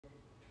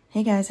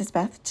Hey guys, it's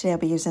Beth. Today I'll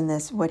be using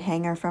this wood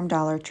hanger from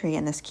Dollar Tree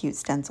and this cute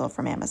stencil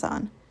from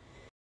Amazon.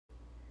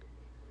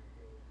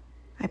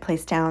 I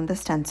placed down the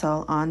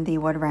stencil on the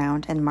wood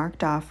round and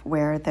marked off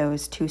where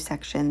those two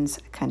sections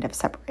kind of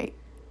separate.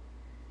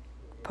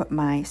 Put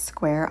my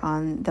square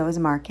on those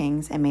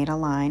markings and made a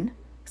line,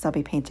 because I'll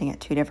be painting it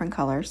two different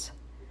colors.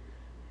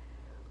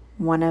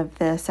 One of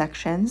the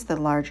sections, the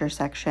larger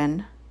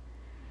section,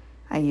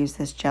 I used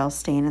this gel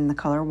stain in the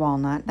color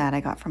Walnut that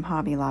I got from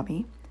Hobby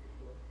Lobby.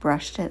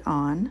 Brushed it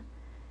on,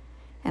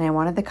 and I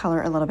wanted the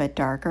color a little bit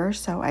darker,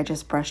 so I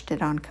just brushed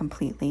it on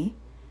completely.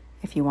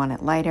 If you want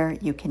it lighter,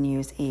 you can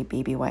use a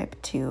baby wipe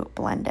to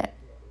blend it.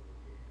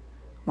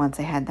 Once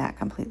I had that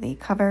completely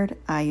covered,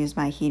 I used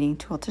my heating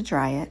tool to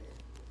dry it.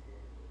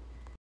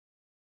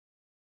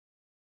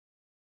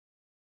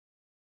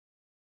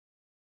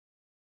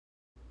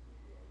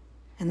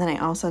 And then I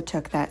also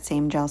took that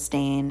same gel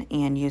stain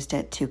and used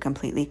it to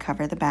completely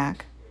cover the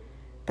back,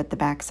 but the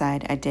back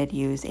side I did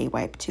use a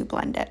wipe to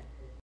blend it.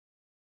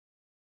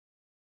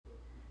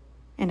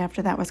 And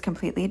after that was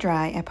completely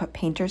dry, I put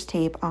painter's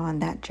tape on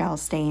that gel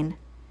stain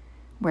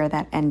where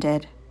that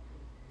ended,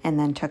 and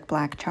then took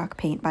black chalk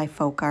paint by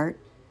Folkart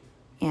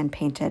and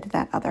painted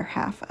that other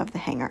half of the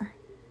hanger.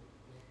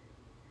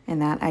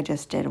 And that I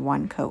just did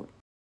one coat.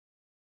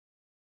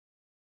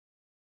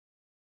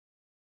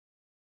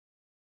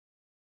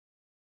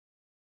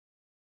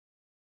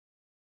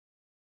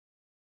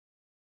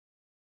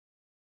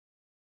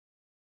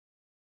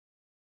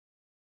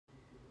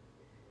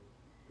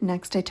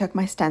 Next, I took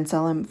my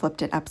stencil and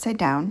flipped it upside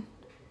down.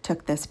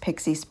 Took this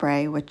Pixy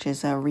spray, which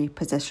is a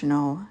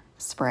repositional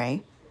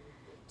spray.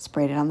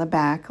 Sprayed it on the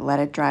back,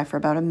 let it dry for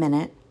about a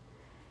minute,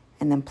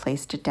 and then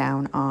placed it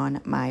down on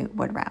my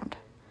wood round.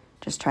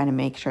 Just trying to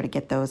make sure to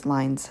get those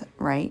lines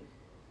right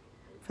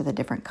for the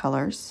different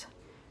colors.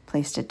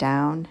 Placed it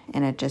down,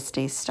 and it just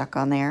stays stuck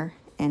on there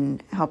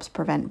and helps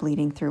prevent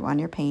bleeding through on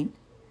your paint.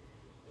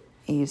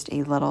 I used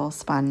a little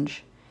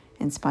sponge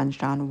and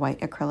sponged on white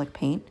acrylic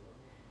paint.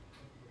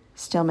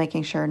 Still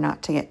making sure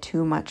not to get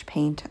too much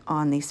paint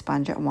on the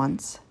sponge at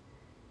once.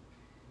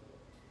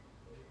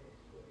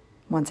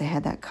 Once I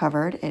had that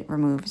covered, it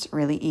removes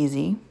really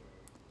easy.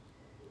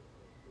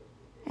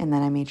 And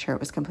then I made sure it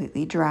was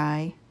completely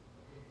dry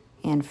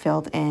and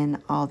filled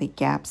in all the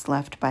gaps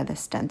left by the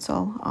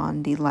stencil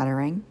on the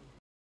lettering.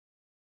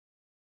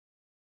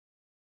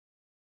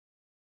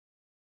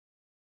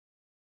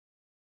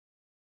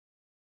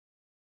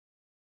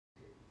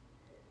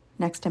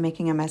 Next, I'm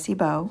making a messy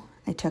bow.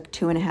 I took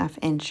 2.5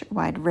 inch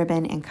wide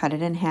ribbon and cut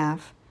it in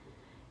half.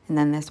 And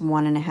then this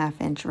 1.5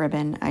 inch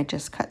ribbon, I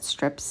just cut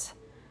strips.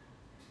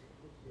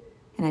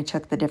 And I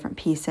took the different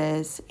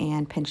pieces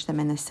and pinched them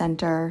in the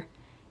center,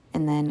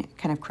 and then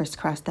kind of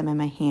crisscrossed them in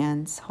my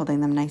hands,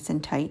 holding them nice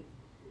and tight.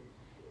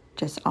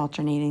 Just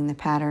alternating the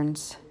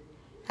patterns.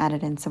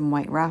 Added in some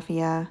white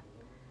raffia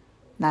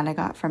that I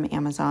got from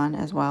Amazon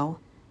as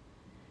well.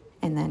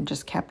 And then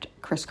just kept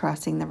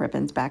crisscrossing the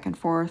ribbons back and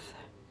forth,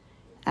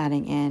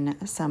 adding in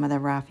some of the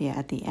raffia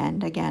at the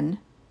end again.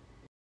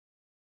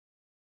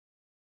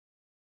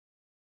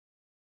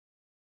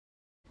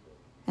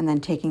 And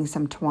then taking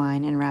some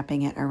twine and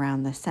wrapping it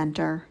around the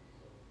center,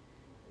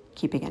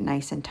 keeping it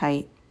nice and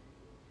tight.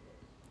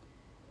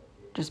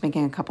 Just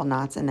making a couple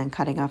knots and then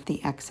cutting off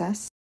the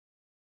excess.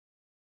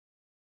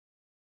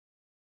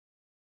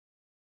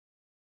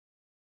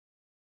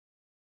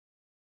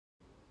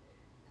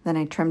 Then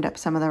I trimmed up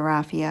some of the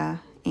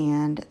raffia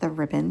and the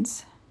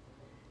ribbons,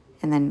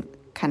 and then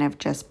kind of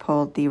just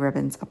pulled the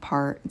ribbons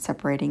apart and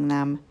separating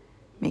them,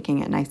 making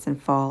it nice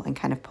and full and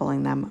kind of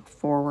pulling them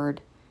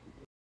forward.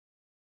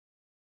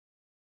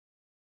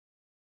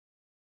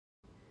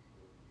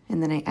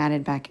 And then I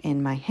added back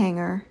in my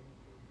hanger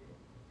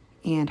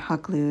and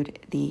hot glued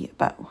the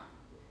bow,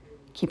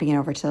 keeping it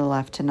over to the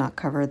left to not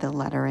cover the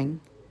lettering.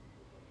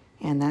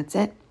 And that's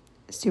it.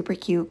 Super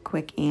cute,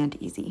 quick,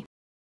 and easy.